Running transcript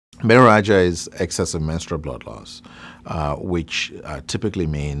Menorrhagia is excessive menstrual blood loss, which typically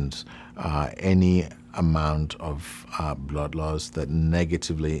means any amount of blood loss that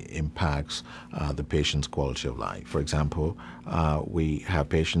negatively impacts the patient's quality of life. For example, we have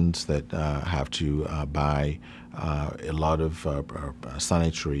patients that have to buy a lot of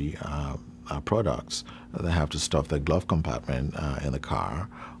sanitary products. They have to stuff their glove compartment in the car,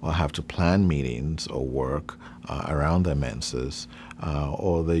 or have to plan meetings or work around their menses,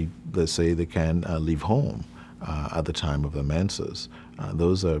 or they say they can leave home at the time of the menses.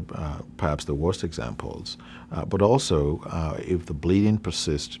 Those are perhaps the worst examples. But also, if the bleeding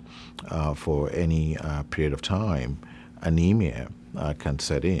persists for any period of time, anemia can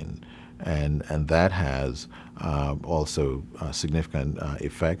set in. And that has also significant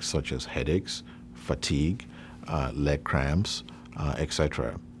effects such as headaches, fatigue, leg cramps,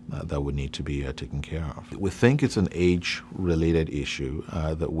 etc. That would need to be taken care of. We think it's an age-related issue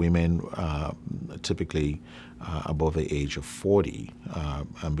that women typically above the age of 40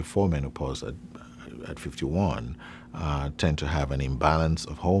 and before menopause at 51 tend to have an imbalance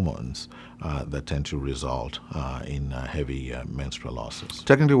of hormones that tend to result in heavy menstrual losses.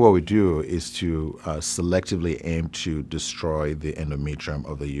 Technically, what we do is to selectively aim to destroy the endometrium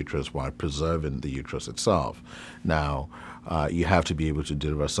of the uterus while preserving the uterus itself. Now, you have to be able to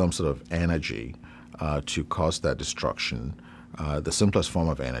deliver some sort of energy to cause that destruction. The simplest form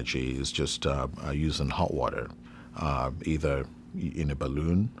of energy is just using hot water, either in a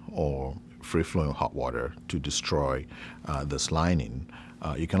balloon or free-flowing hot water to destroy this lining.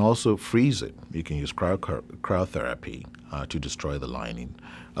 You can also freeze it. You can use cryotherapy to destroy the lining,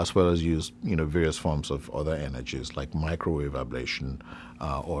 as well as use various forms of other energies like microwave ablation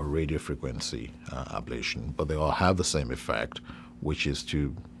or radiofrequency ablation. But they all have the same effect, which is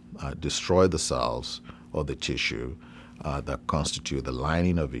to destroy the cells or the tissue that constitute the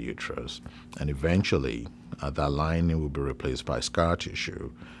lining of the uterus, and eventually that lining will be replaced by scar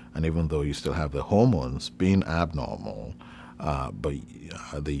tissue. And even though you still have the hormones being abnormal, but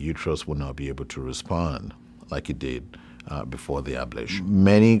the uterus will not be able to respond like it did before the ablation.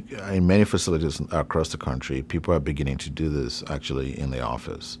 In many facilities across the country, people are beginning to do this actually in the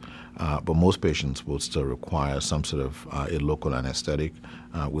office. But most patients will still require some sort of a local anesthetic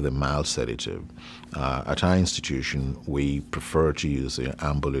with a mild sedative. At our institution, we prefer to use the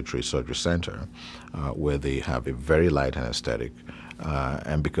ambulatory surgery center where they have a very light anesthetic.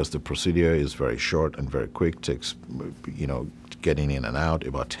 And because the procedure is very short and very quick, takes getting in and out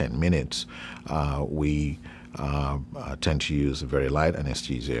about 10 minutes, we tend to use a very light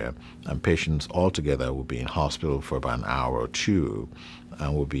anesthesia, and patients altogether will be in hospital for about an hour or two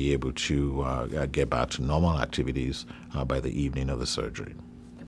and will be able to get back to normal activities by the evening of the surgery.